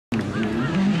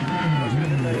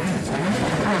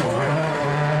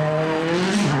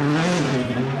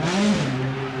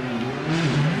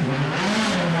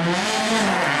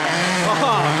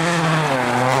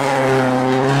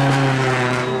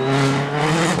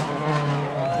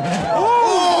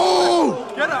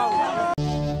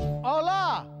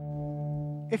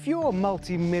if you're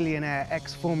multi-millionaire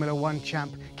ex-Formula One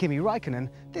champ Kimi Raikkonen,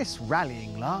 this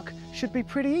rallying lark should be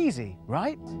pretty easy,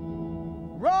 right?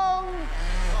 Wrong!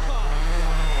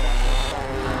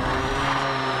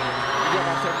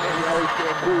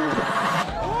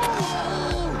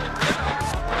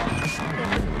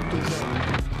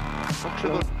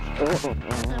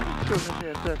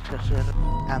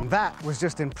 And that was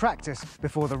just in practice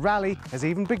before the rally has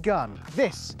even begun.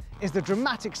 This is the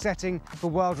dramatic setting for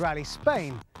World Rally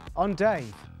Spain on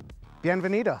Dave.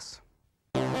 Bienvenidos.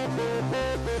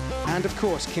 And of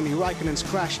course, Kimi Raikkonen's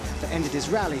crash that ended his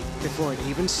rally before it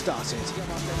even started.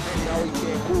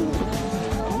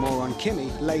 More on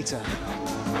Kimi later.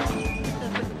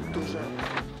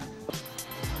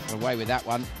 Away with that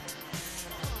one.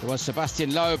 It was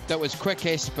Sebastian Loeb that was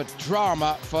quickest, but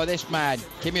drama for this man.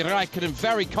 Kimi Raikkonen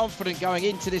very confident going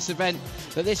into this event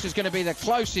that this was going to be the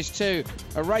closest to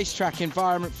a racetrack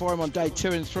environment for him on day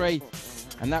 2 and 3.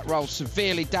 And that roll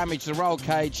severely damaged the roll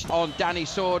cage on Danny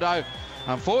Sordo.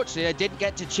 Unfortunately, they didn't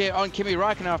get to cheer on Kimi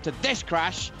Raikkonen after this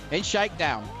crash in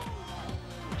Shakedown.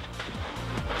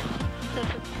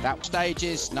 That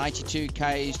stages, 92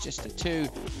 Ks, just the 2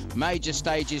 major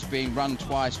stages being run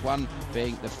twice, one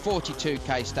being the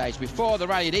 42K stage. Before the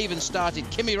rally had even started,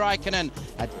 Kimi Raikkonen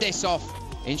had this off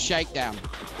in Shakedown.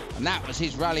 And that was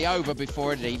his rally over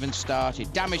before it had even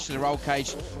started. Damage to the roll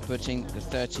cage, putting the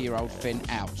 30-year-old Finn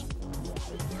out.